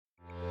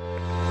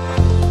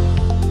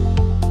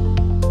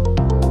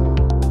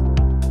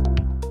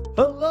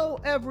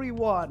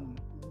everyone.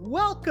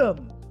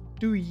 Welcome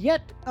to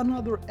yet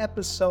another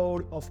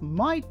episode of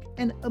Mike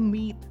and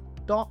Amit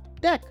Talk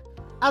Tech.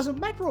 As a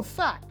matter of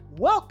fact,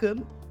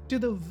 welcome to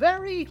the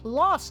very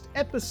last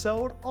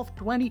episode of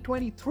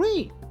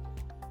 2023.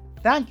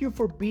 Thank you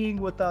for being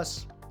with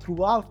us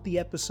throughout the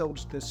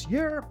episodes this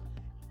year,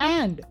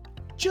 and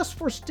just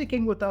for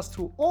sticking with us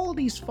through all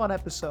these fun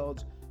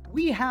episodes.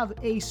 We have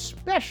a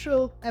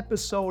special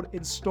episode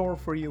in store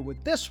for you.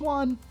 With this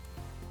one,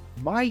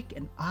 Mike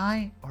and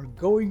I are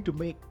going to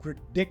make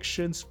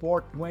predictions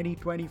for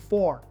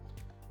 2024.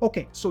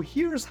 Okay, so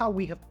here's how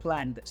we have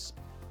planned this.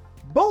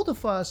 Both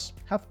of us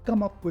have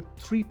come up with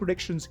 3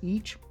 predictions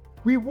each.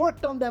 We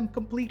worked on them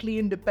completely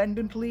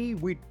independently.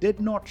 We did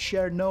not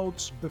share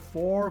notes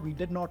before. We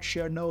did not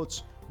share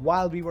notes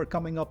while we were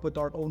coming up with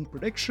our own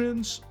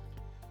predictions.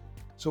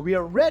 So we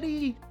are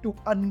ready to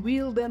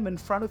unveil them in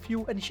front of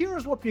you. And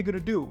here's what we're going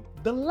to do.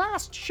 The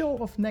last show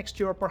of next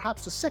year, or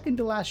perhaps the second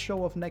to last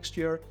show of next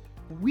year,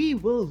 we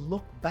will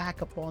look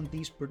back upon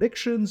these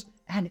predictions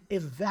and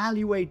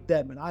evaluate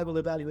them. And I will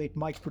evaluate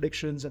Mike's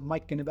predictions and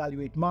Mike can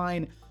evaluate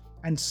mine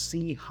and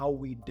see how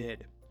we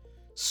did.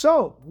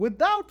 So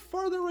without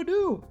further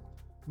ado,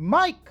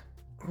 Mike,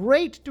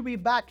 great to be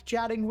back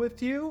chatting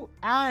with you.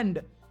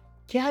 And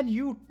can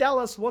you tell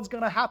us what's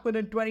going to happen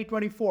in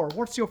 2024?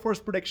 What's your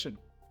first prediction?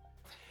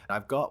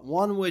 I've got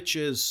one which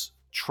is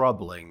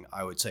troubling,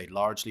 I would say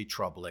largely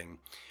troubling.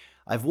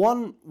 I've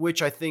one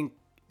which I think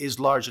is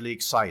largely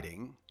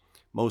exciting,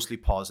 mostly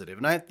positive.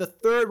 And the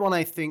third one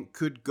I think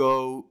could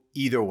go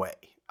either way.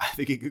 I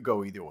think it could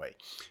go either way.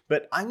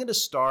 But I'm going to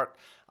start,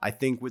 I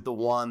think, with the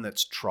one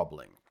that's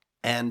troubling.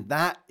 And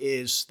that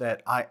is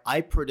that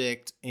I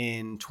predict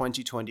in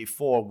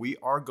 2024, we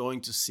are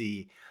going to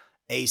see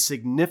a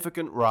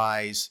significant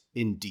rise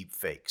in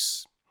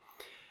deepfakes.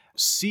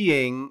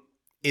 Seeing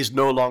is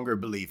no longer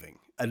believing,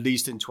 at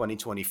least in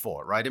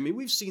 2024, right? I mean,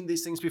 we've seen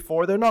these things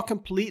before. They're not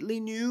completely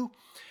new,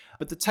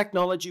 but the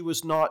technology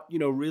was not,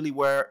 really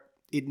where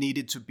it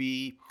needed to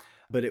be,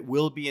 but it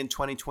will be in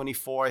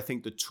 2024. I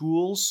think the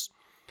tools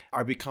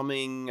are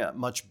becoming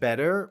much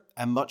better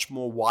and much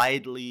more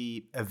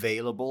widely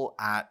available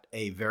at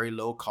a very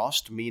low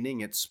cost,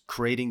 meaning it's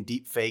creating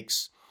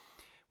deepfakes,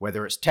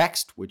 whether it's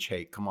text, which,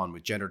 hey, come on,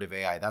 with generative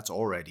AI, that's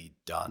already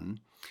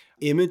done.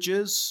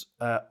 Images,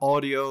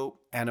 audio,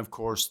 and of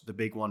course, the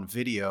big one,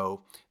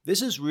 video.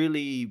 This is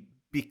really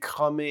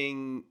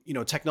becoming,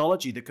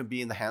 technology that can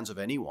be in the hands of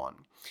anyone.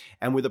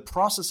 And with the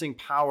processing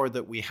power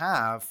that we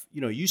have,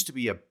 it used to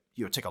be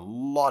take a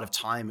lot of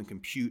time and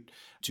compute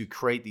to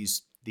create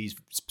these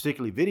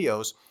particularly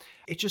videos.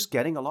 It's just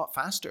getting a lot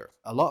faster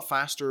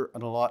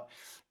and a lot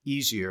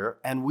easier.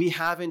 And we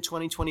have in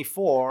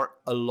 2024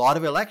 a lot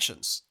of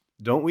elections,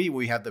 don't we?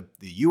 We have the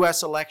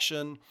US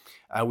election,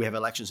 we have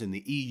elections in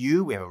the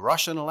EU, we have a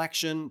Russian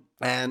election,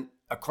 and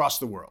across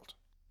the world.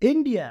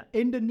 India,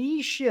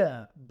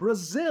 Indonesia,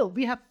 Brazil,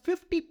 we have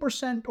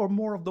 50% or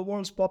more of the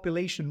world's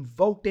population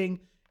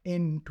voting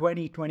in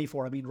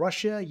 2024. I mean,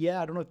 Russia,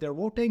 I don't know if they're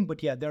voting, but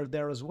they're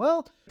there as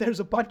well. There's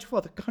a bunch of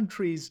other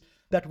countries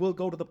that will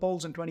go to the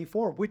polls in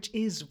 24, which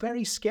is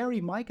very scary,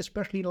 Mike,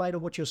 especially in light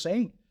of what you're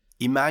saying.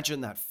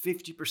 Imagine that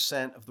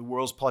 50% of the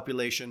world's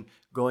population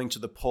going to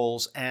the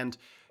polls and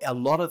a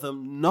lot of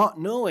them not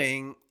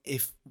knowing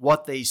if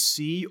what they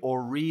see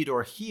or read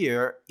or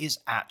hear is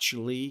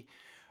actually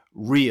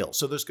real.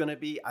 So there's going to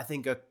be, I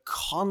think, a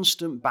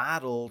constant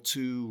battle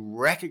to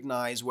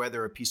recognize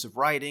whether a piece of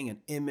writing, an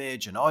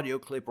image, an audio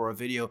clip, or a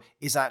video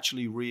is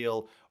actually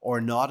real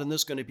or not. And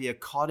there's going to be a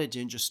cottage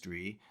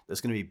industry that's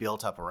going to be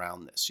built up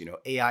around this,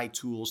 AI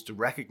tools to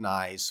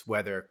recognize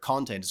whether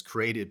content is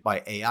created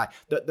by AI.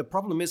 The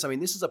problem is,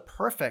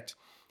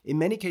 in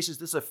many cases,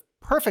 this is a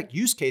perfect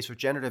use case for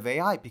generative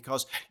AI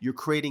because you're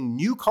creating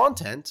new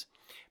content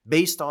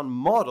based on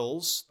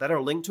models that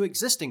are linked to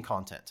existing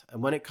content.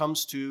 And when it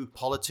comes to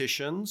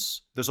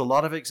politicians, there's a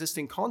lot of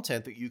existing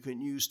content that you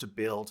can use to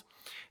build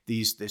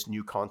this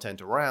new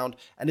content around.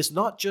 And it's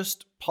not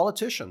just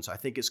politicians. I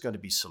think it's going to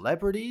be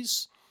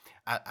celebrities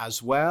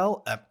as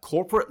well,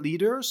 corporate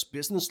leaders,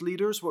 business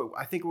leaders.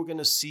 I think we're going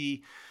to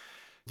see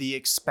the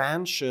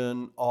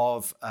expansion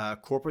of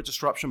corporate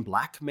disruption,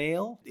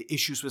 blackmail,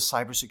 issues with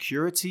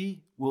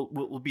cybersecurity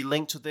will be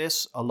linked to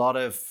this. A lot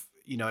of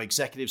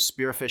executive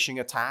spear phishing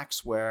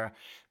attacks where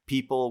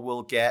people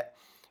will get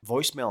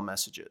voicemail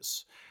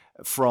messages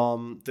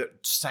that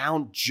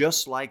sound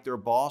just like their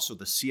boss or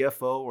the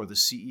CFO or the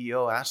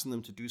CEO asking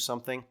them to do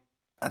something.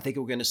 I think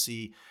we're going to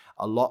see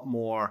a lot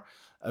more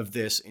of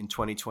this in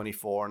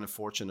 2024, and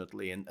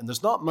unfortunately, and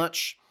there's not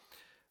much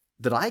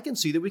that I can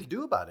see that we can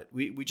do about it.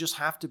 We just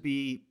have to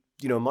be,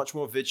 much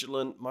more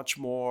vigilant, much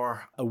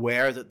more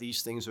aware that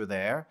these things are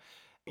there.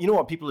 You know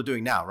what people are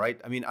doing now, right?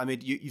 I mean,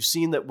 you've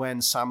seen that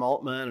when Sam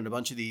Altman and a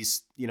bunch of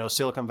these,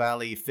 Silicon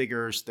Valley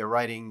figures, they're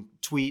writing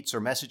tweets or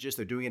messages,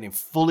 they're doing it in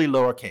fully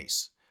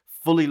lowercase,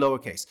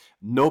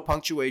 no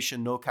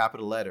punctuation, no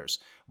capital letters.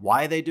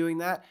 Why are they doing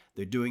that?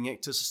 They're doing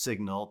it to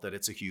signal that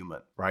it's a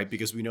human, right?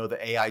 Because we know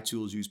that AI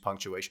tools use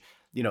punctuation.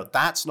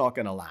 That's not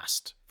going to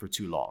last for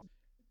too long.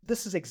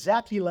 this is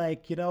exactly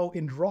like,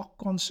 in rock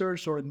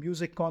concerts or in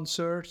music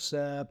concerts,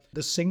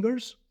 the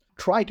singers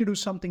try to do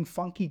something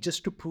funky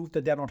just to prove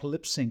that they're not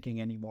lip syncing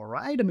anymore,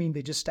 right? I mean,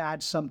 they just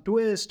add some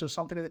twist or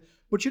something like that.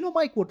 But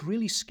Mike, what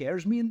really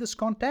scares me in this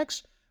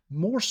context,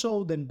 more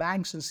so than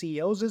banks and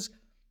CEOs, is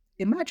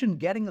imagine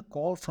getting a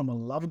call from a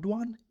loved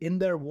one in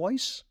their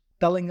voice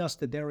telling us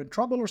that they're in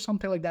trouble or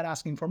something like that,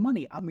 asking for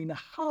money. I mean,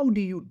 how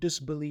do you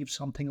disbelieve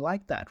something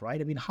like that,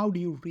 right? I mean, how do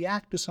you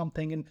react to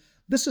something? And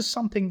this is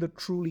something that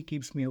truly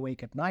keeps me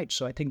awake at night.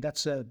 So I think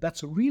that's a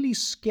really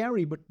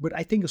scary, but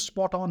I think a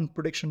spot on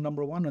prediction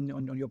number one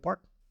on your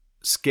part.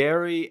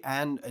 Scary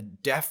and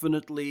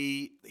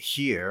definitely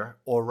here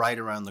or right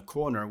around the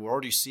corner. We're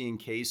already seeing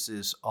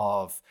cases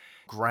of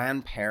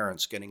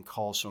grandparents getting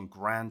calls from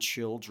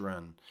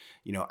grandchildren,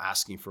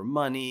 asking for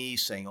money,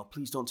 saying, "Oh,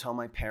 please don't tell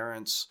my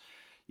parents."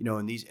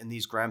 And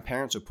these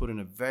grandparents are put in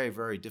a very,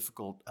 very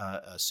difficult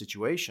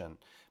situation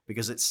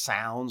because it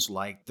sounds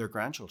like their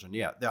grandchildren.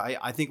 Yeah,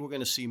 I think we're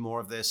going to see more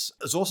of this.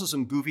 There's also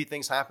some goofy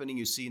things happening.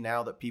 You see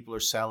now that people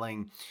are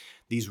selling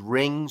these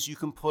rings you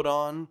can put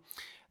on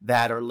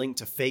that are linked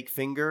to fake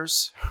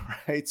fingers,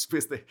 right?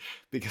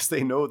 Because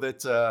they know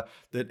that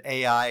that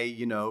AI,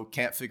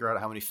 can't figure out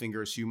how many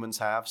fingers humans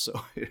have, so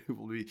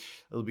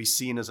it'll be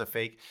seen as a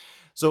fake.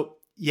 So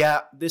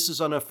yeah, this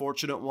is an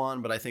unfortunate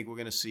one, but I think we're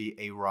going to see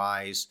a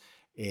rise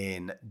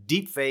in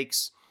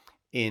deepfakes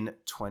in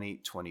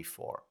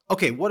 2024.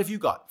 Okay, what have you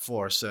got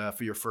for us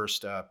for your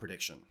first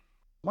prediction?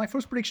 My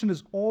first prediction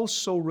is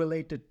also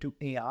related to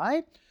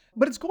AI,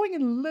 but it's going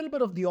in a little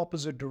bit of the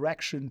opposite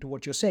direction to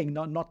what you're saying.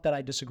 Not that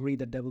I disagree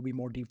that there will be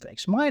more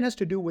deepfakes. Mine has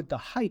to do with the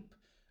hype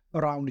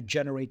around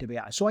generative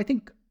AI. So I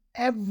think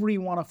every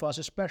one of us,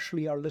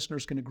 especially our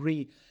listeners, can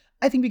agree.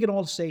 I think we can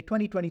all say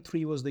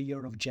 2023 was the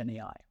year of Gen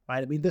AI,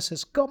 right? I mean, this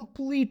has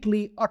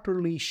completely,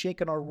 utterly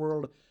shaken our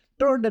world,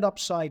 turned it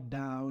upside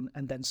down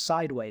and then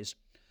sideways.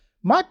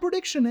 My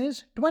prediction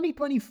is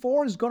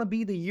 2024 is going to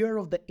be the year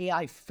of the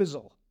AI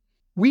fizzle.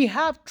 We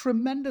have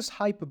tremendous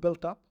hype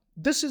built up.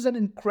 This is an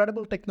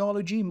incredible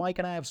technology. Mike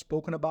and I have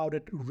spoken about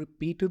it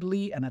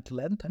repeatedly and at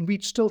length, and we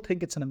still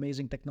think it's an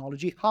amazing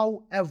technology.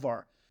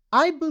 However,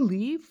 I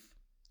believe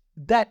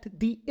that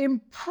the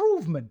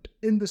improvement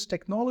in this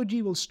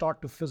technology will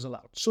start to fizzle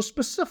out. So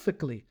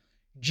specifically,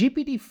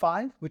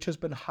 GPT-5, which has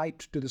been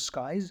hyped to the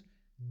skies,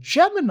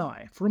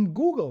 Gemini from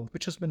Google,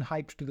 which has been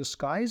hyped to the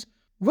skies,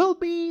 will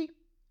be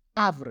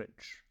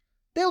average.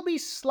 They'll be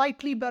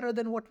slightly better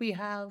than what we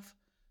have.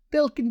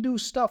 They can do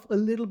stuff a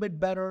little bit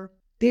better.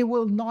 They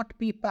will not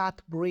be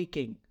path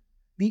breaking.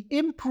 The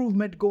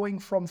improvement going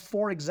from,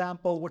 for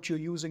example, what you're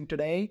using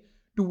today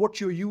to what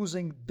you're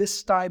using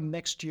this time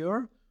next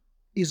year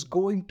is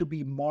going to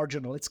be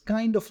marginal. It's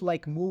kind of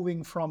like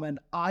moving from an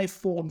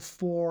iPhone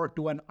 4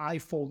 to an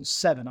iPhone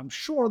 7. I'm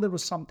sure there were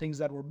some things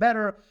that were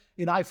better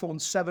in iPhone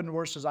 7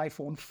 versus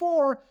iPhone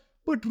 4,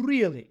 but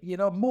really,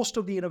 most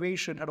of the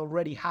innovation had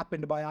already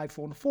happened by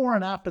iPhone 4,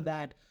 and after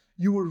that,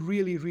 you were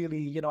really,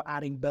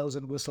 adding bells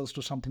and whistles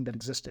to something that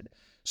existed.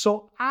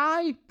 So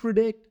I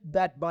predict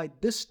that by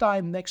this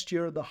time next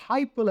year, the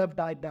hype will have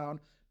died down.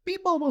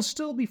 People will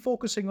still be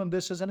focusing on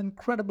this as an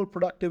incredible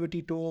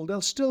productivity tool.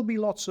 There'll still be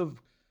lots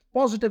of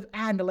positive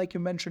and, like you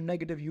mentioned,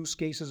 negative use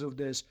cases of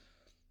this.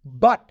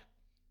 But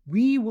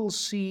we will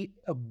see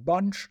a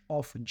bunch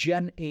of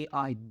Gen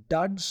AI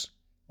duds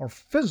or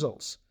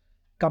fizzles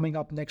coming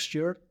up next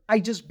year. I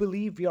just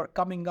believe we're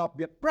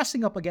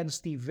pressing up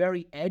against the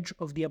very edge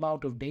of the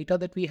amount of data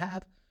that we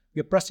have.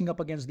 We're pressing up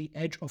against the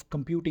edge of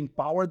computing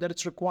power that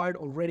it's required.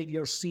 Already we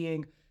are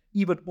seeing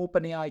even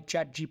OpenAI,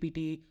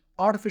 ChatGPT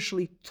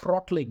artificially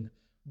throttling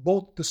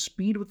both the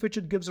speed with which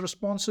it gives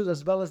responses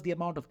as well as the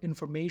amount of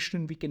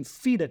information we can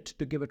feed it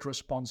to give it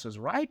responses,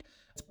 right?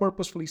 It's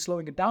purposefully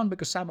slowing it down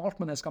because Sam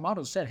Altman has come out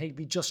and said, hey,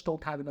 we just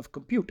don't have enough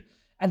compute.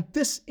 And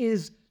this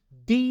is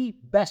the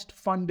best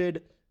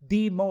funded,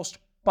 the most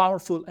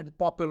powerful and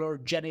popular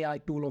Gen AI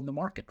tool on the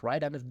market,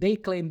 right? And if they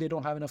claim they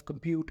don't have enough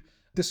compute,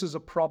 this is a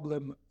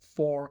problem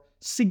for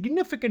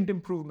significant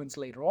improvements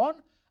later on.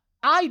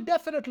 I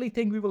definitely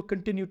think we will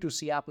continue to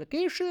see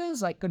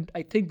applications. I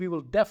think we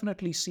will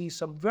definitely see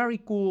some very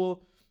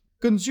cool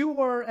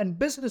consumer and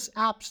business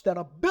apps that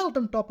are built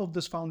on top of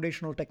this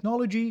foundational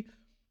technology.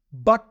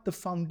 But the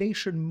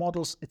foundation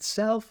models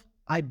itself,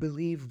 I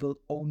believe, will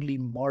only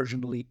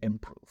marginally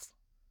improve.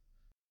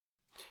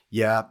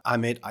 Yeah,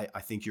 Amit,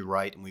 I think you're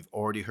right. And we've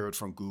already heard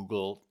from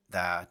Google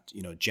that,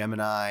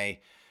 Gemini,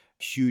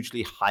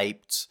 hugely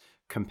hyped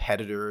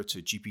competitor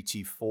to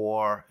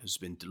GPT-4, has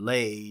been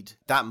delayed.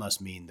 That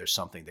must mean there's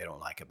something they don't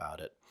like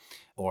about it,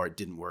 or it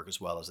didn't work as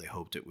well as they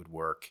hoped it would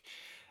work.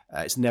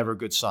 It's never a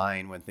good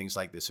sign when things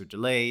like this are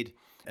delayed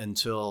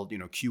until,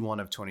 Q1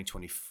 of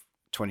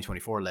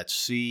 2024. Let's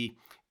see.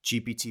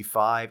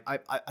 GPT-5.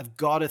 I've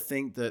got to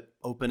think that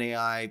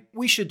OpenAI,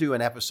 we should do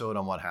an episode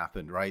on what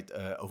happened, right,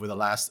 over the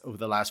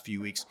last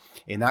few weeks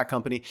in that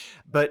company.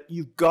 But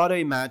you've got to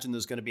imagine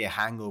there's going to be a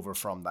hangover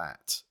from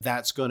that.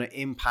 That's going to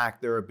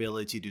impact their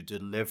ability to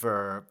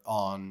deliver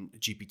on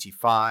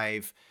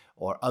GPT-5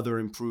 or other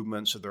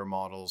improvements of their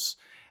models.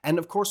 And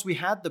of course, we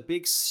had the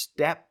big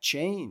step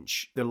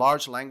change, the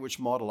large language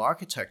model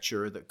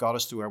architecture that got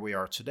us to where we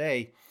are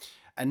today.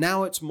 And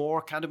now it's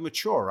more kind of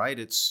mature, right?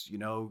 It's,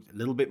 a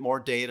little bit more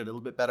data, a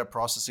little bit better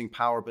processing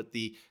power, but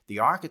the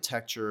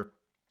architecture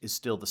is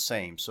still the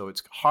same. So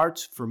it's hard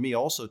for me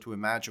also to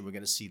imagine we're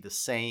going to see the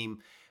same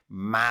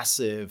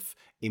massive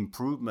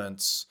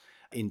improvements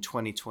in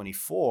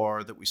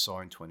 2024 that we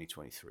saw in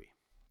 2023.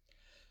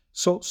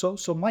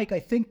 So, Mike,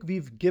 I think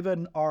we've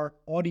given our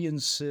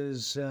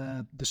audiences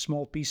the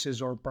small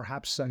pieces, or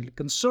perhaps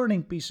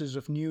concerning pieces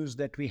of news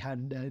that we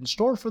had in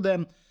store for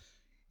them.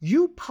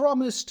 You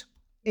promised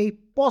a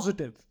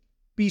positive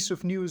piece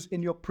of news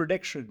in your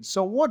prediction.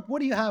 So what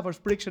do you have as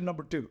prediction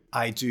number 2?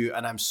 I do,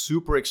 and I'm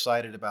super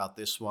excited about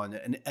this one.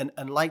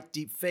 And like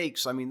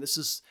deepfakes, I mean, this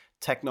is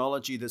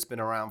technology that's been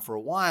around for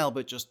a while,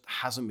 but just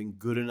hasn't been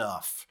good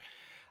enough.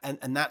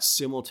 And that's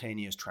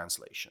simultaneous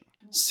translation.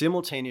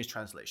 Simultaneous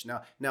translation.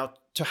 Now,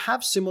 to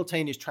have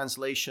simultaneous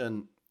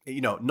translation,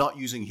 not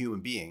using human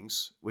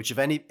beings, which if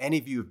any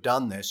of you have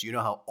done this, you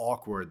know how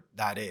awkward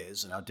that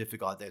is and how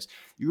difficult that is.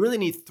 You really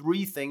need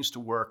 3 things to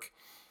work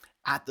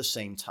at the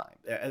same time.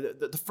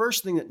 The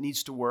first thing that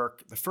needs to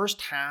work, the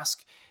first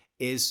task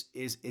is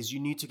you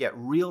need to get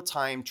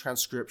real-time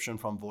transcription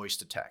from voice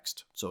to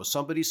text. So if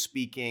somebody's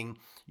speaking,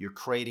 you're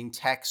creating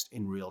text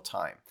in real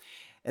time.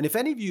 And if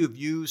any of you have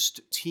used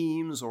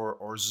Teams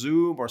or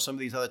Zoom or some of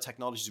these other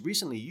technologies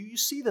recently, you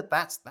see that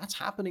that's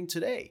happening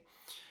today,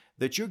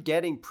 that you're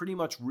getting pretty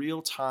much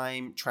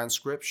real-time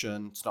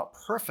transcription. It's not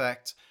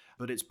perfect,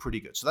 but it's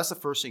pretty good. So that's the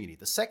first thing you need.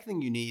 The second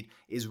thing you need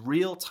is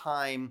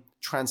real-time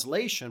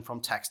translation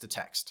from text to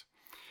text,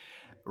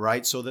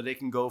 right? So that it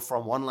can go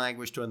from one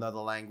language to another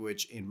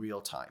language in real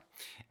time.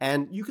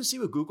 And you can see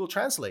with Google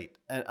Translate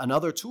and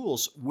other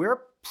tools,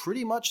 we're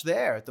pretty much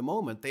there at the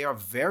moment. They are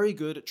very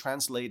good at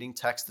translating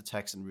text to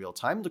text in real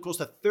time. And of course,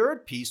 the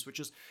third piece, which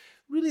is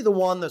really the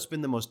one that's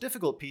been the most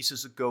difficult piece,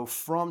 is to go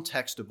from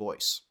text to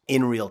voice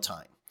in real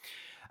time.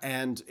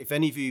 And if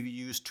any of you have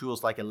used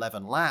tools like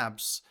 11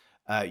 Labs,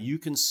 you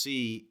can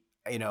see,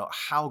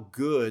 how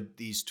good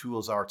these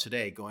tools are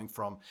today, going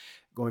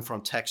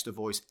from text to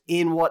voice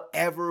in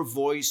whatever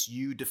voice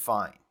you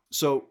define.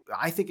 So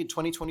I think in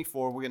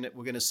 2024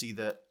 we're gonna see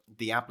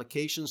the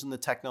applications and the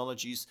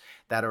technologies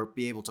that are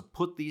be able to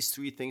put these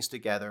 3 things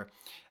together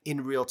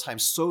in real time,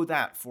 so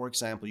that, for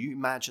example, you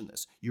imagine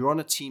this: you're on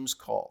a Teams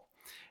call.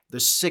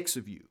 There's 6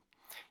 of you.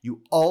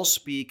 You all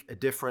speak a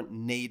different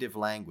native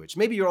language.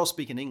 Maybe you're all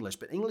speaking English,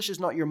 but English is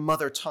not your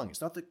mother tongue.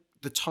 It's not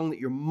the tongue that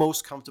you're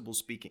most comfortable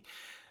speaking.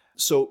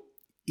 So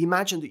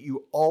imagine that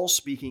you're all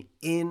speaking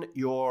in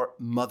your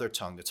mother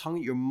tongue, the tongue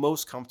that you're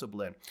most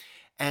comfortable in.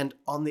 And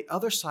on the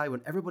other side,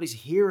 when everybody's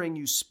hearing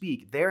you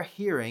speak, they're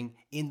hearing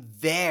in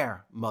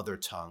their mother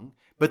tongue,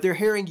 but they're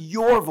hearing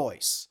your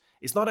voice.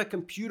 It's not a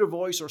computer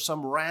voice or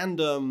some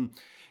random,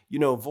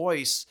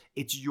 voice.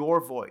 It's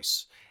your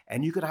voice.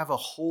 And you could have a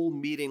whole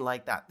meeting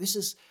like that. This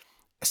is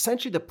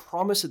essentially the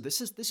promise of this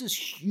is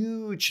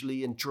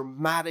hugely and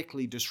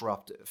dramatically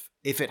disruptive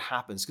if it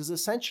happens, because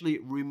essentially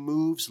it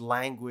removes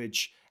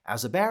language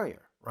as a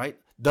barrier, right?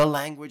 The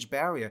language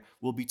barrier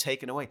will be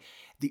taken away.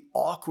 The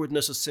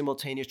awkwardness of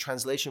simultaneous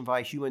translation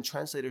via human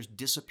translators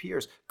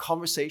disappears.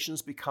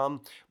 Conversations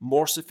become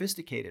more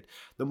sophisticated.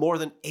 The more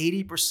than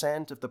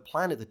 80% of the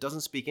planet that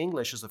doesn't speak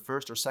English as a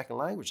first or second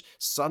language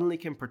suddenly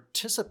can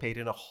participate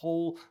in a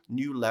whole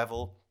new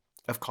level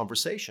of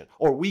conversation.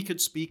 Or we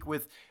could speak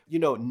with,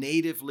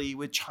 natively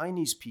with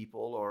Chinese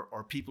people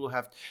or people who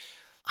have.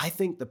 I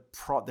think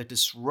the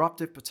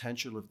disruptive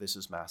potential of this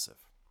is massive.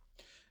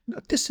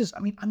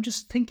 I'm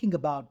just thinking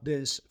about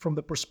this from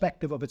the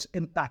perspective of its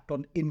impact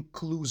on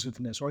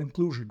inclusiveness or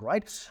inclusion,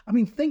 right?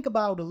 Think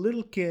about a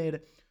little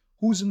kid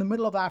who's in the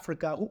middle of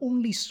Africa who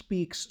only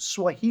speaks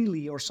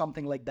Swahili or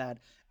something like that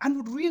and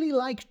would really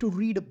like to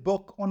read a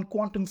book on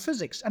quantum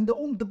physics. And the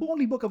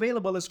only book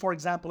available is, for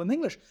example, in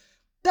English.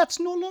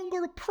 That's no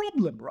longer a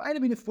problem, right?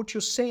 If what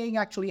you're saying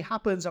actually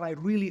happens, and I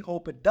really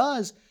hope it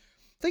does,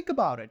 think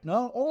about it.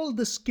 Now, all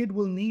this kid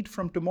will need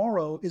from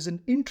tomorrow is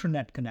an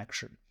internet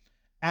connection.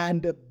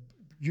 And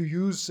you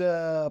use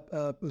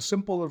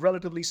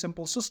relatively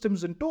simple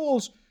systems and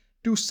tools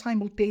to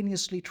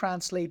simultaneously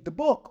translate the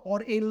book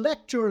or a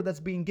lecture that's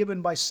being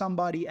given by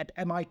somebody at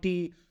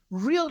MIT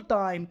real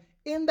time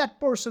in that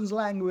person's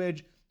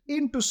language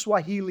into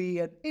Swahili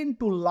and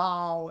into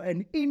Lao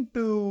and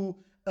into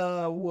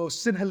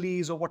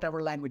Sinhalese or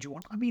whatever language you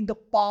want. The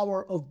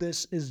power of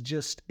this is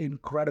just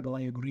incredible.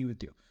 I agree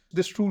with you.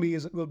 This truly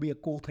will be a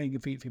cool thing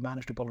if we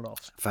manage to pull it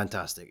off.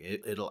 Fantastic.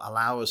 It'll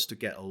allow us to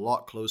get a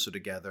lot closer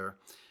together.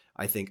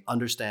 I think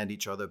understand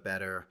each other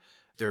better.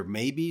 There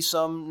may be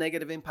some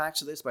negative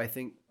impacts of this, but I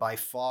think by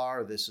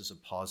far this is a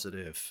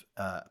positive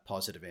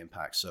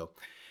impact. So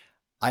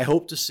I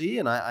hope to see,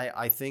 and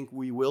I think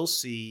we will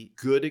see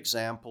good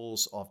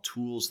examples of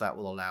tools that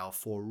will allow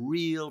for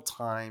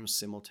real-time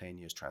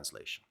simultaneous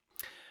translation.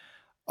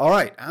 All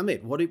right,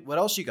 Amit, what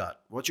else you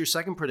got? What's your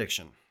second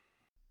prediction?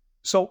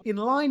 So, in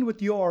line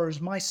with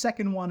yours, my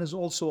second one is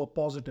also a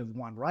positive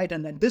one, right?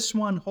 And then this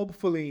one,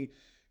 hopefully,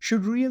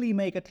 should really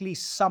make at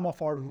least some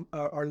of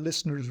our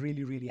listeners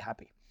really, really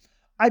happy.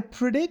 I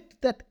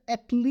predict that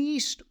at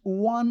least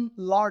one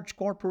large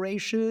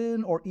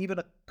corporation or even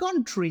a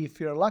country, if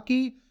you're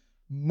lucky,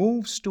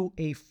 moves to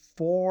a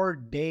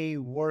 4-day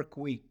work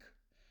week.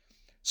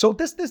 So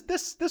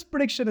this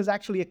prediction is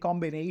actually a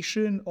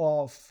combination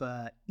of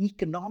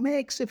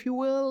economics, if you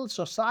will,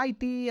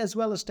 society, as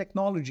well as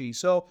technology.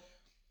 So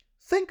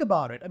think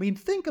about it. I mean,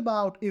 think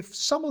about if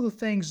some of the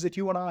things that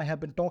you and I have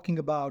been talking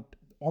about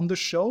on the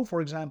show,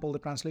 for example, the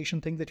translation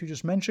thing that you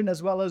just mentioned,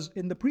 as well as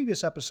in the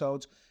previous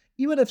episodes,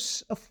 even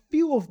if a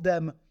few of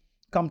them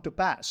come to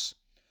pass,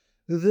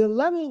 the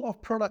level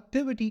of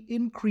productivity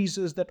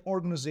increases that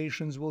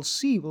organizations will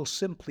see will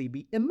simply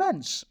be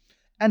immense.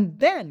 And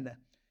then,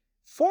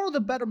 for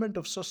the betterment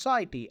of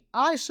society,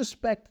 I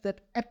suspect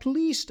that at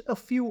least a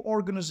few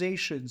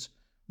organizations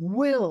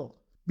will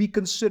be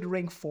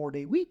considering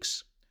 4-day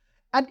weeks.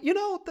 And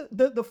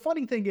the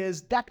funny thing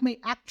is that may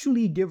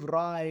actually give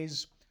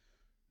rise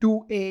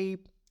to a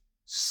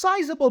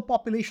sizable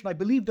population. I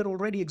believe there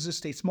already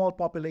exists a small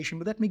population,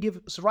 but that may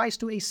give rise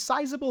to a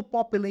sizable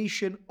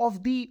population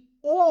of the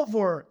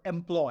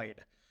overemployed,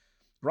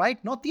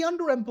 right? Not the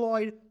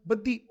underemployed,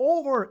 but the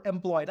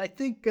overemployed. I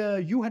think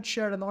you had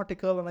shared an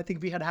article, and I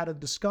think we had a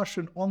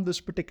discussion on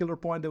this particular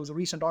point. There was a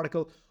recent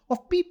article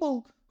of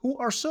people who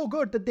are so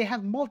good that they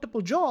have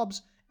multiple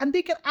jobs and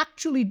they can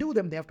actually do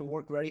them. They have to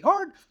work very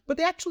hard, but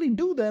they actually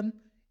do them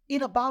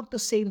in about the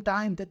same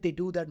time that they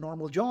do their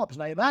normal jobs.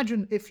 Now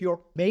imagine if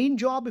your main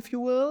job, if you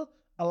will,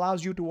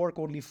 allows you to work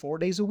only 4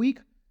 days a week.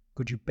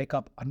 Could you pick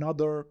up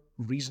another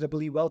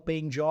reasonably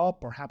well-paying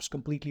job, perhaps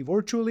completely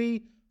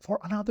virtually, for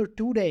another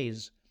 2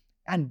 days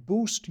and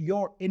boost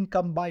your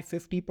income by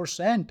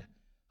 50%?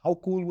 How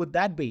cool would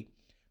that be?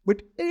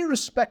 But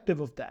irrespective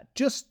of that,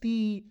 just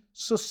the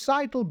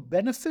societal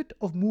benefit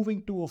of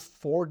moving to a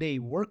 4-day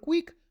work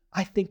week,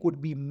 I think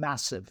would be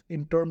massive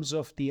in terms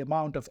of the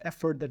amount of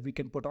effort that we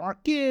can put on our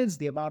kids,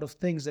 the amount of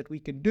things that we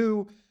can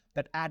do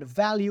that add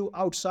value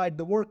outside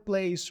the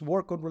workplace,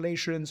 work on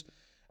relations.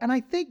 And I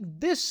think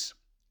this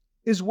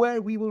is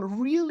where we will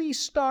really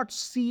start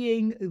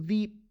seeing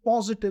the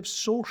positive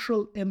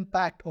social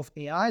impact of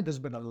AI. There's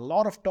been a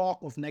lot of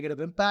talk of negative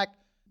impact,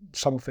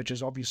 some of which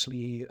is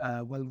obviously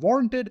well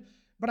warranted.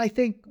 But I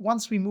think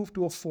once we move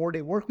to a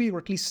 4-day work week, or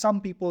at least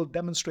some people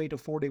demonstrate a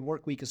 4-day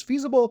work week is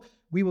feasible,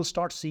 we will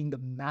start seeing the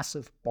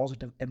massive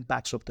positive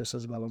impacts of this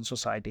as well on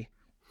society.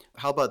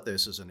 How about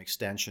this as an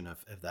extension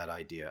of that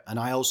idea? And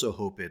I also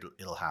hope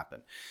it'll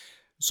happen.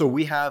 So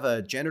we have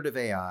a generative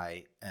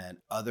AI and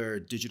other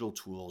digital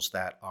tools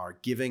that are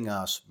giving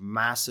us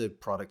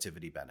massive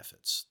productivity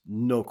benefits,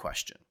 no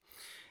question.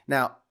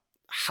 Now,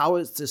 how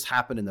has this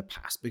happened in the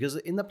past? Because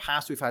in the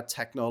past, we've had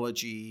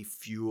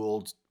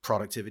technology-fueled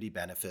productivity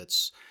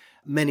benefits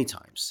many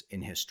times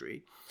in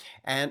history.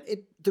 And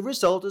the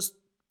result has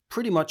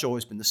pretty much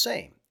always been the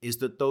same, is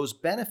that those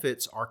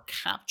benefits are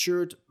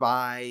captured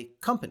by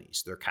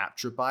companies. They're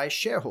captured by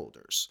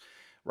shareholders,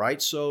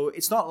 right? So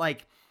it's not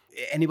like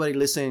anybody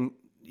listening,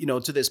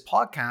 to this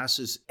podcast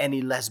is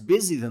any less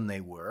busy than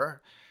they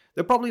were.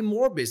 They're probably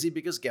more busy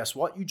because guess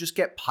what? You just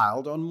get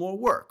piled on more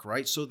work,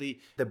 right? So the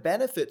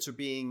benefits are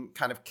being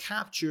kind of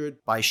captured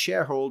by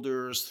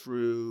shareholders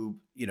through,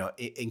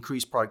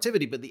 increased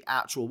productivity, but the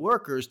actual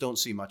workers don't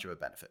see much of a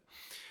benefit.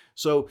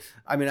 So,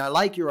 I mean, I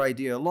like your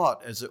idea a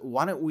lot. Is that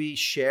why don't we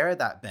share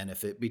that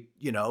benefit,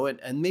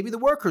 and maybe the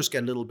workers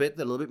get a little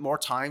bit more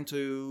time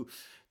to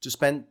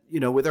spend,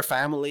 with their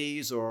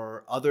families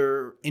or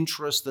other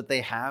interests that they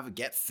have,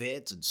 get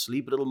fit and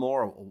sleep a little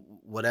more, or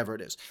whatever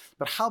it is.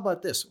 But how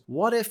about this?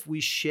 What if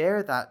we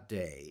share that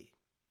day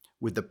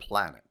with the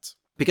planet?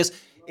 Because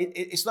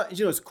it's not,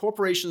 it's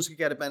corporations can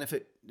get a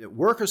benefit,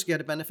 workers get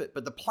a benefit,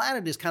 but the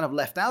planet is kind of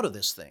left out of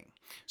this thing.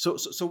 So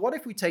what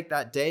if we take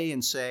that day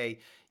and say,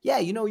 yeah,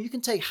 you can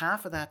take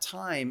half of that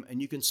time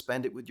and you can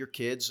spend it with your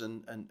kids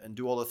and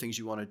do all the things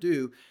you want to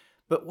do.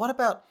 But what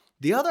about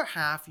the other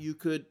half? You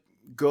could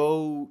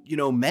go,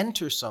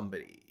 mentor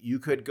somebody. You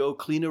could go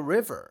clean a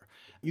river.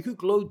 You could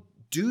go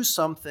do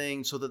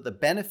something so that the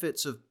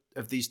benefits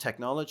of these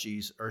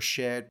technologies are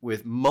shared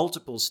with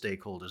multiple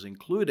stakeholders,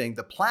 including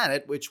the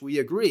planet, which we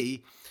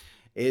agree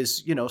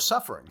is,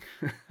 suffering.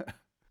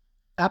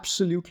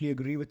 Absolutely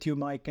agree with you,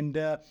 Mike. And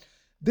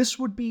this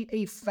would be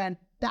a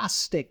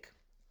fantastic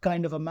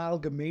kind of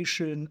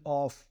amalgamation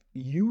of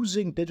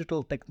using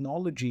digital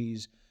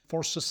technologies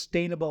for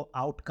sustainable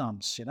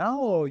outcomes,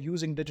 or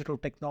using digital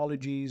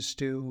technologies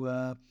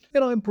to,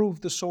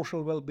 improve the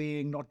social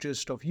well-being, not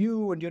just of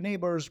you and your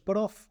neighbors, but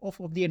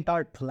of the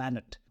entire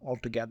planet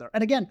altogether.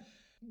 And again,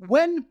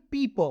 when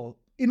people,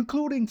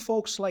 including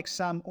folks like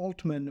Sam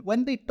Altman,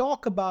 when they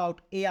talk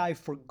about AI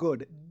for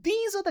good,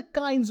 these are the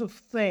kinds of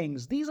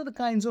things, these are the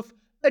kinds of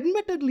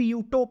admittedly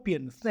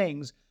utopian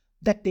things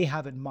that they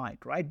have in mind,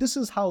 right? This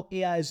is how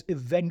AI is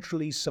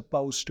eventually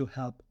supposed to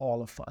help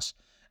all of us.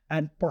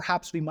 And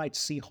perhaps we might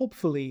see,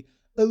 hopefully,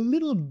 a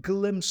little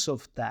glimpse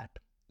of that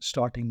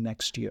starting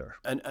next year.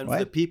 And for right?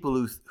 the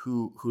people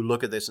who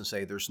look at this and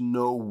say there's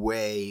no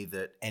way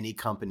that any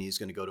company is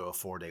going to go to a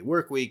 4-day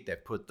work week,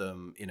 they've put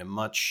them in a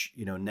much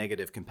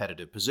negative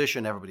competitive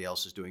position. Everybody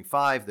else is doing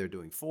 5, they're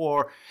doing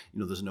 4.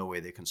 There's no way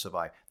they can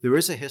survive. There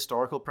is a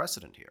historical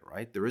precedent here,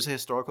 right? There is a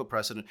historical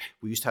precedent.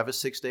 We used to have a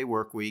 6-day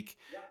work week,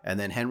 and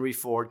then Henry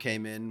Ford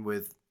came in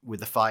with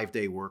a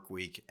 5-day work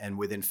week, and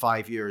within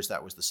 5 years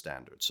that was the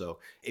standard. So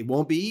it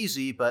won't be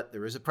easy, but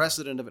there is a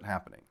precedent of it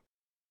happening.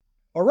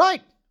 All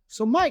right.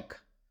 So Mike,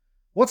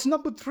 what's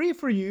number 3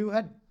 for you? You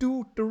had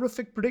 2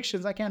 terrific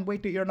predictions. I can't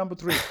wait to hear number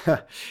 3.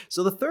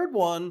 So the third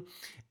one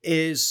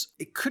is,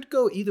 it could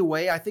go either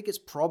way. I think it's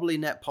probably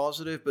net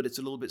positive, but it's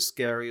a little bit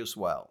scary as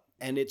well.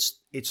 And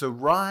it's a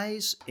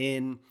rise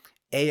in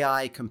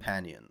AI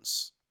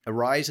companions. A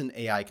rise in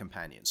AI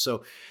companions.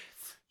 So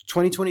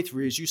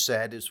 2023, as you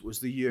said,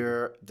 was the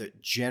year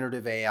that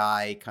generative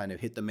AI kind of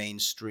hit the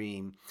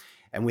mainstream.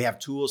 And we have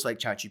tools like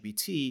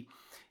ChatGPT,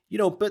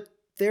 but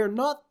they're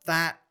not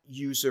that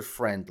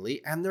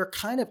user-friendly, and they're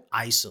kind of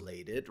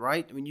isolated,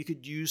 right? I mean, you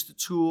could use the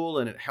tool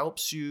and it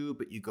helps you,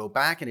 but you go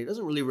back and it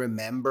doesn't really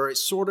remember. It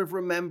sort of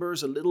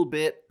remembers a little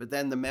bit, but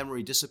then the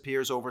memory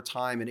disappears over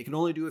time, and it can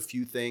only do a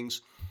few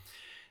things.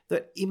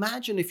 That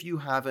imagine if you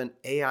have an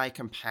AI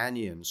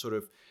companion sort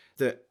of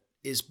that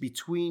is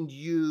between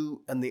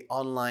you and the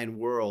online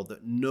world,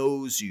 that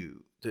knows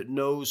you, that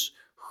knows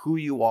who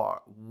you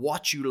are,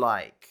 what you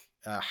like,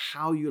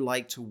 how you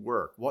like to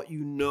work, what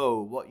you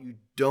know, what you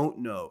don't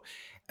know.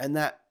 And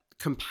that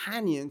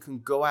companion can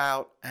go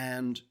out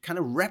and kind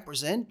of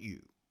represent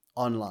you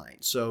online.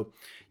 So,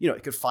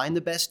 it could find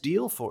the best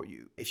deal for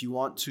you. If you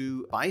want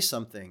to buy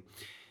something,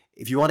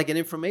 if you want to get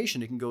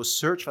information, it can go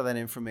search for that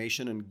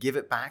information and give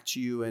it back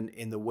to you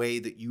in the way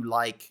that you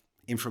like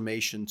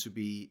information to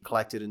be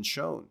collected and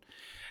shown.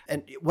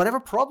 And whatever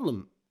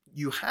problem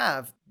you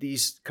have,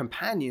 these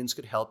companions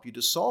could help you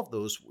to solve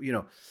those.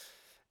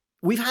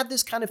 We've had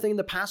this kind of thing in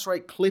the past,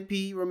 right?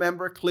 Clippy,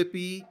 remember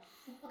Clippy?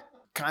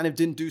 Kind of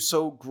didn't do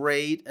so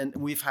great. And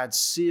we've had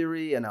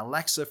Siri and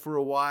Alexa for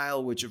a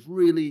while, which have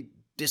really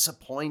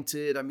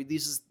disappointed. I mean,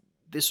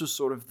 this was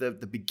sort of the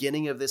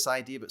beginning of this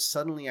idea, but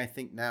suddenly I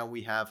think now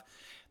we have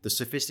the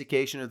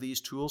sophistication of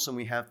these tools, and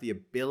we have the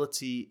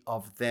ability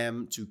of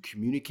them to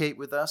communicate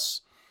with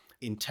us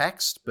in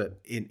text, but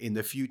in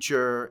the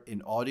future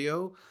in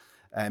audio,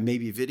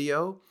 maybe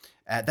video.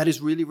 That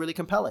is really, really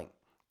compelling.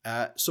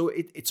 So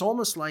it's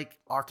almost like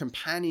our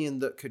companion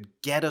that could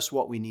get us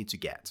what we need to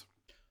get.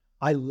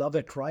 I love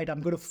it, right? I'm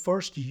going to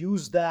first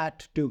use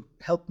that to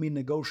help me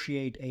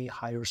negotiate a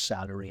higher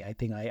salary. I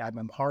think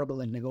I'm horrible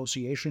in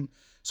negotiation.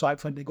 So I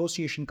find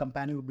negotiation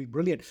companion would be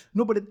brilliant.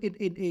 No, but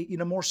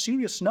in a more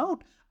serious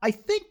note, I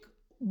think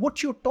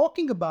what you're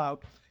talking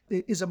about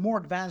is a more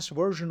advanced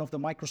version of the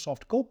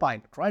Microsoft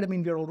Copilot, right? I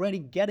mean, we're already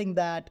getting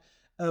that,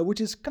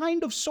 which is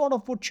kind of sort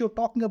of what you're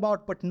talking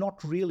about, but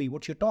not really.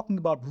 What you're talking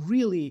about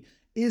really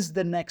is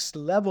the next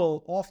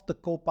level of the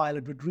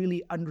Copilot, which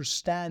really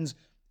understands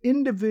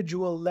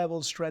individual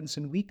level strengths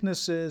and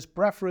weaknesses,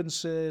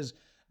 preferences,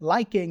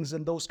 likings,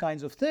 and those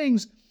kinds of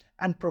things,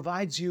 and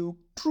provides you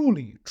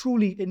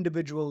truly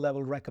individual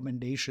level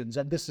recommendations.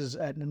 And this is,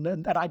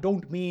 and I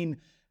don't mean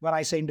when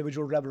I say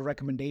individual level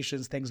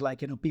recommendations, things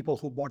like, people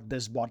who bought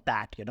this, bought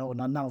that,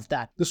 none of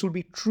that. This will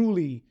be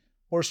truly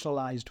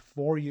personalized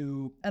for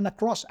you and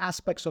across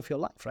aspects of your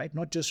life, right?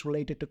 Not just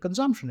related to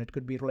consumption. It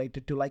could be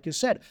related to, like you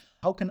said,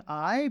 how can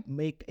I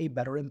make a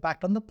better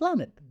impact on the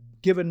planet,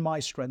 given my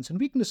strengths and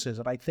weaknesses?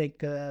 And I think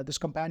this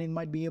companion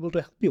might be able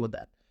to help you with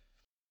that.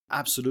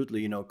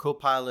 Absolutely.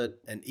 Copilot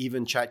and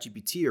even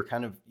ChatGPT are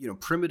kind of,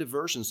 primitive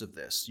versions of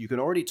this. You can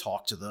already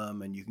talk to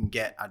them and you can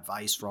get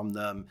advice from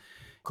them.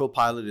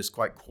 Copilot is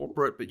quite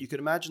corporate, but you can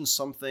imagine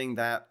something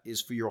that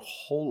is for your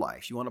whole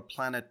life. You want to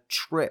plan a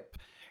trip.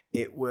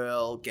 It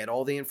will get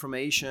all the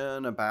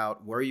information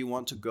about where you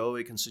want to go.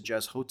 It can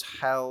suggest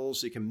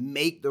hotels. It can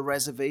make the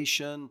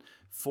reservation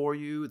for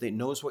you. It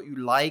knows what you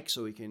like,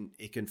 so it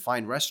can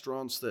find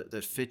restaurants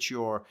that fit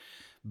your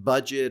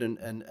budget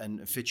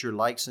and fit your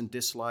likes and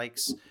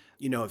dislikes.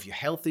 If you have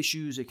health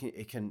issues,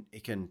 it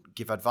can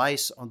give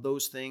advice on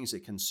those things.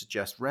 It can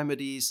suggest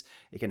remedies.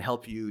 It can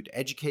help you to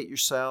educate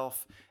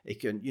yourself. It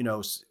can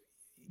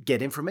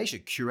get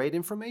information, curate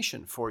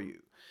information for you,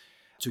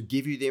 to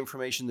give you the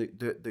information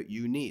that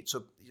you need.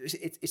 So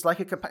it's like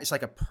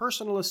a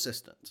personal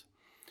assistant,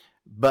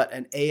 but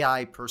an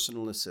AI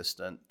personal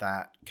assistant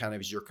that kind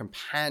of is your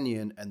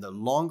companion. And the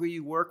longer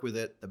you work with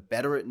it, the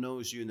better it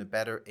knows you and the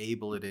better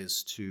able it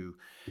is to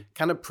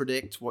kind of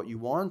predict what you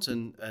want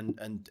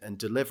and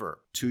deliver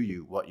to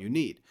you what you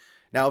need.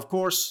 Now, of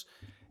course,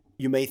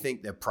 you may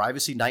think the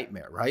privacy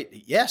nightmare, right?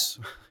 Yes,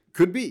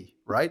 could be,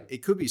 right?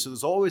 It could be. So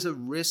there's always a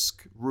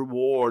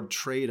risk-reward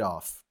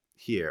trade-off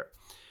here.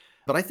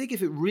 But I think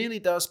if it really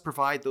does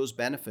provide those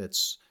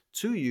benefits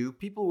to you,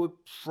 people would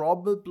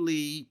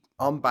probably,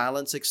 on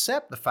balance,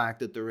 accept the fact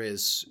that there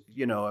is,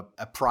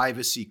 a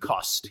privacy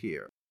cost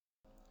here.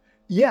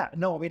 Yeah,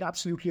 no, I mean,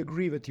 absolutely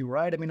agree with you,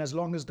 right? I mean, as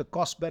long as the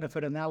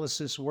cost-benefit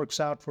analysis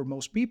works out for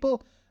most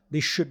people, they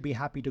should be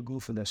happy to go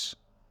for this.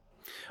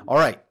 All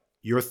right,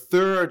 your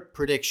third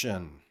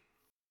prediction.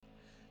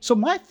 So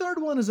my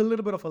third one is a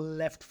little bit of a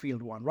left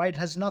field one, right? It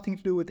has nothing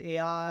to do with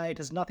AI. It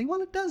has nothing,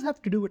 well, it does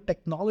have to do with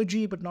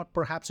technology, but not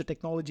perhaps a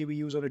technology we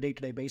use on a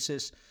day-to-day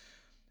basis.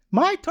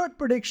 My third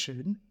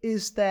prediction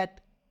is that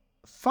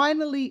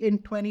finally in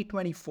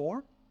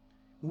 2024,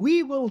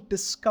 we will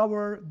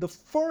discover the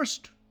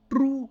first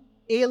true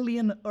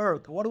alien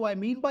Earth. What do I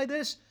mean by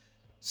this?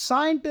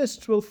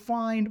 Scientists will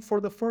find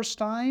for the first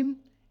time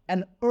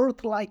an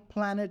Earth-like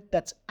planet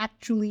that's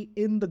actually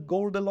in the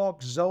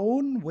Goldilocks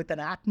zone with an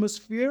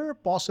atmosphere,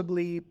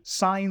 possibly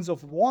signs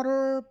of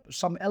water,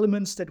 some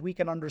elements that we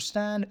can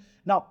understand.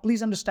 Now,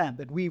 please understand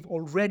that we've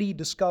already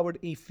discovered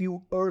a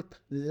few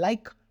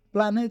Earth-like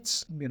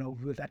planets,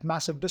 at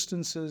massive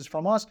distances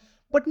from us,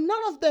 but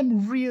none of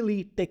them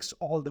really ticks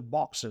all the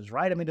boxes,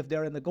 right? I mean, if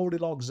they're in the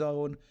Goldilocks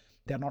zone,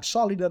 they're not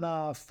solid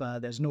enough,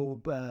 there's no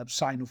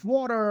sign of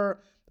water,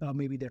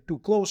 maybe they're too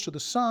close to the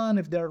sun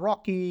if they're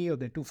rocky, or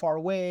they're too far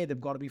away,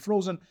 they've got to be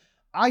frozen.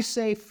 I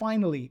say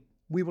finally,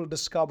 we will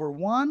discover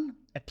one,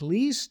 at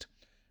least,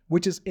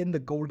 which is in the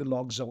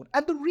Goldilocks zone.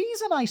 And the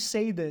reason I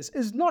say this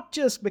is not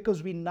just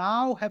because we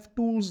now have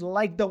tools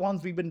like the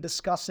ones we've been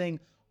discussing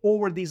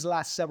over these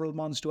last several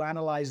months to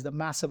analyze the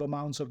massive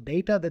amounts of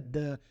data that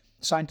the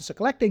scientists are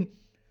collecting,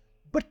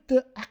 but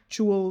the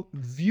actual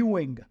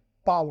viewing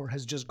power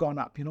has just gone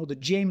up. The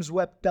James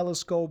Webb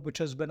Telescope, which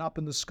has been up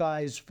in the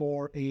skies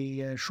for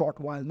a short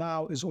while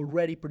now, is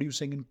already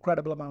producing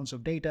incredible amounts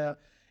of data,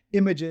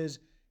 images.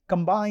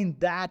 Combine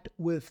that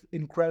with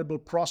incredible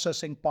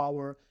processing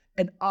power,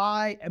 and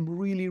I am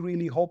really,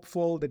 really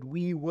hopeful that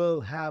we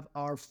will have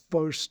our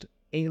first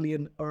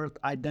alien Earth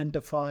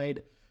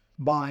identified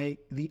by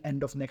the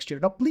end of next year.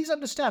 Now, please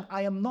understand,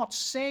 I am not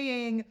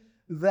saying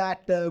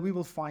that we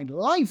will find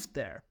life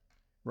there,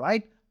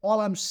 right? All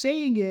I'm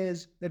saying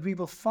is that we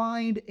will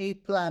find a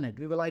planet.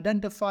 We will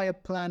identify a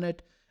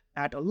planet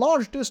at a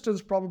large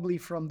distance, probably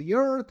from the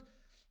Earth,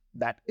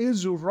 that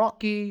is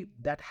rocky,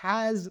 that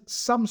has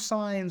some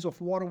signs of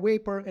water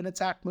vapor in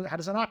its atmosphere,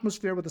 has an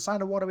atmosphere with a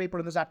sign of water vapor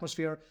in its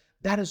atmosphere,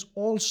 that is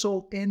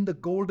also in the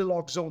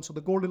Goldilocks zone. So the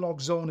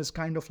Goldilocks zone is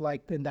kind of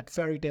like in that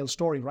fairy tale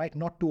story, right?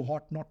 Not too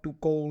hot, not too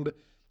cold,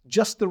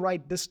 just the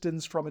right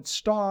distance from its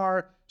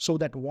star so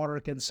that water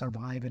can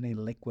survive in a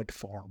liquid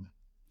form.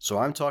 So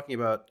I'm talking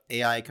about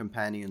AI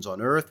companions on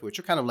Earth, which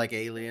are kind of like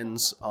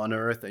aliens on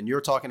Earth, and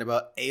you're talking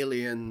about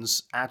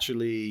aliens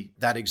actually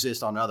that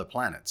exist on other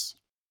planets.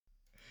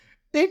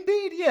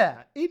 Indeed,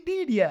 yeah.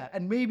 Indeed, yeah.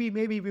 And maybe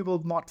we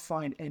will not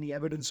find any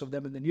evidence of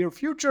them in the near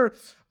future,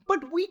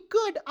 but we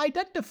could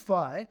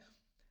identify,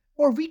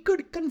 or we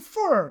could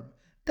confirm,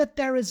 that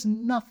there is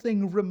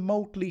nothing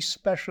remotely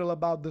special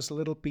about this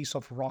little piece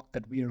of rock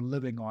that we are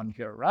living on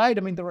here, right?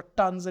 I mean, there are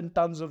tons and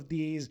tons of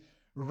these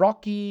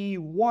rocky,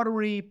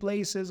 watery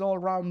places all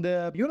around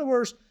the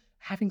universe.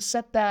 Having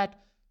said that,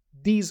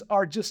 these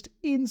are just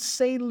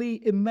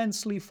insanely,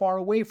 immensely far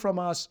away from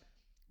us,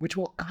 which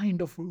will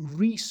kind of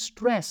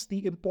re-stress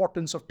the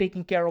importance of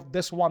taking care of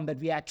this one that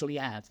we actually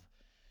have.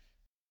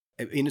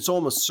 I mean, it's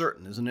almost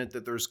certain, isn't it,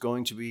 that there's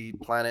going to be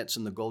planets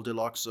in the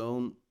Goldilocks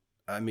zone?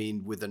 I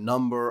mean, with the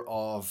number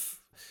of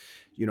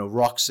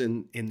rocks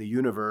in the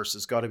universe,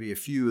 there's got to be a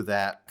few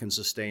that can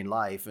sustain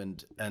life.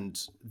 And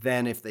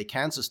then if they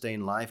can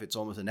sustain life, it's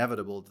almost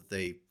inevitable that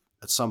they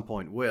at some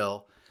point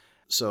will.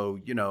 So,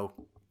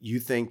 you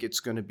think it's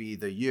going to be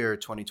the year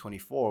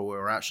 2024 where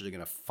we're actually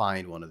going to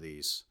find one of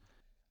these?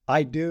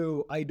 I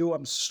do.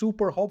 I'm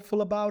super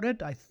hopeful about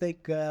it. I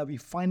think we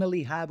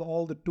finally have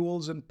all the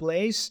tools in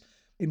place,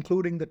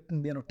 including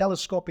the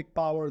telescopic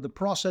power, the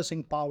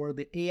processing power,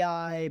 the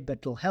AI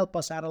that will help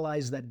us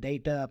analyze that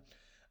data,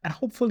 and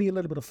hopefully a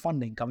little bit of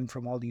funding coming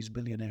from all these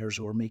billionaires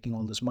who are making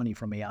all this money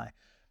from AI.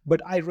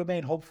 But I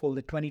remain hopeful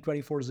that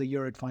 2024 is the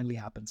year it finally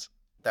happens.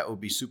 That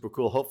would be super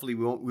cool. Hopefully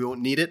we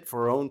won't need it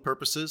for our own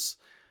purposes.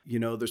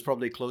 There's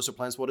probably closer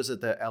plans. What is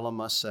it that Elon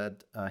Musk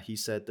said? He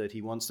said that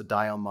he wants to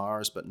die on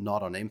Mars, but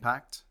not on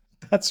impact.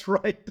 That's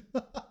right.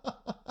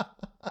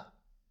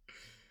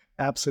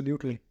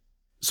 Absolutely.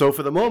 So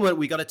for the moment,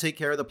 we got to take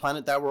care of the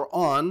planet that we're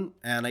on.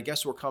 And I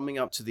guess we're coming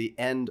up to the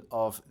end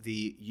of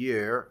the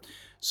year.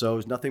 So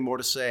there's nothing more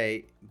to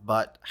say,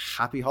 but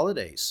happy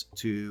holidays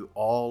to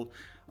all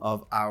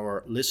of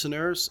our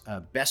listeners.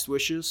 Best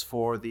wishes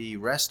for the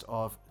rest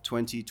of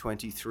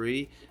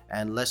 2023.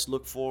 And let's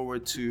look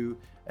forward to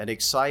an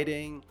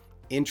exciting,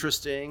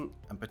 interesting,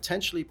 and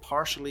potentially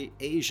partially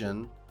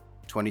Asian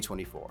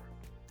 2024.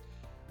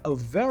 A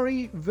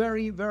very,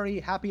 very, very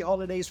happy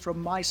holidays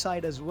from my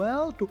side as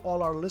well to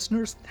all our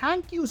listeners.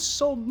 Thank you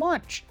so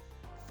much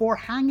for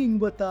hanging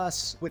with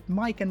us, with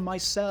Mike and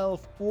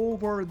myself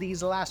over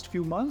these last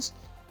few months.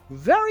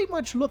 Very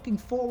much looking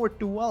forward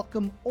to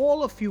welcome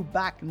all of you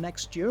back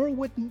next year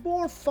with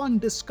more fun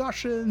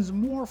discussions,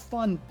 more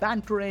fun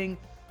bantering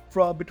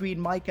between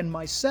Mike and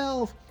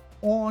myself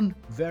on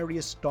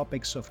various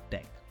topics of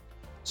tech.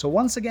 So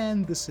once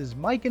again, this is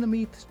Mike and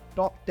Amit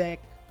Talk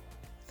Tech.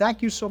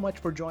 Thank you so much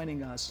for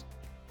joining us.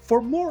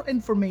 For more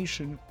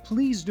information,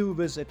 please do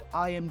visit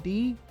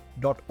imd.org.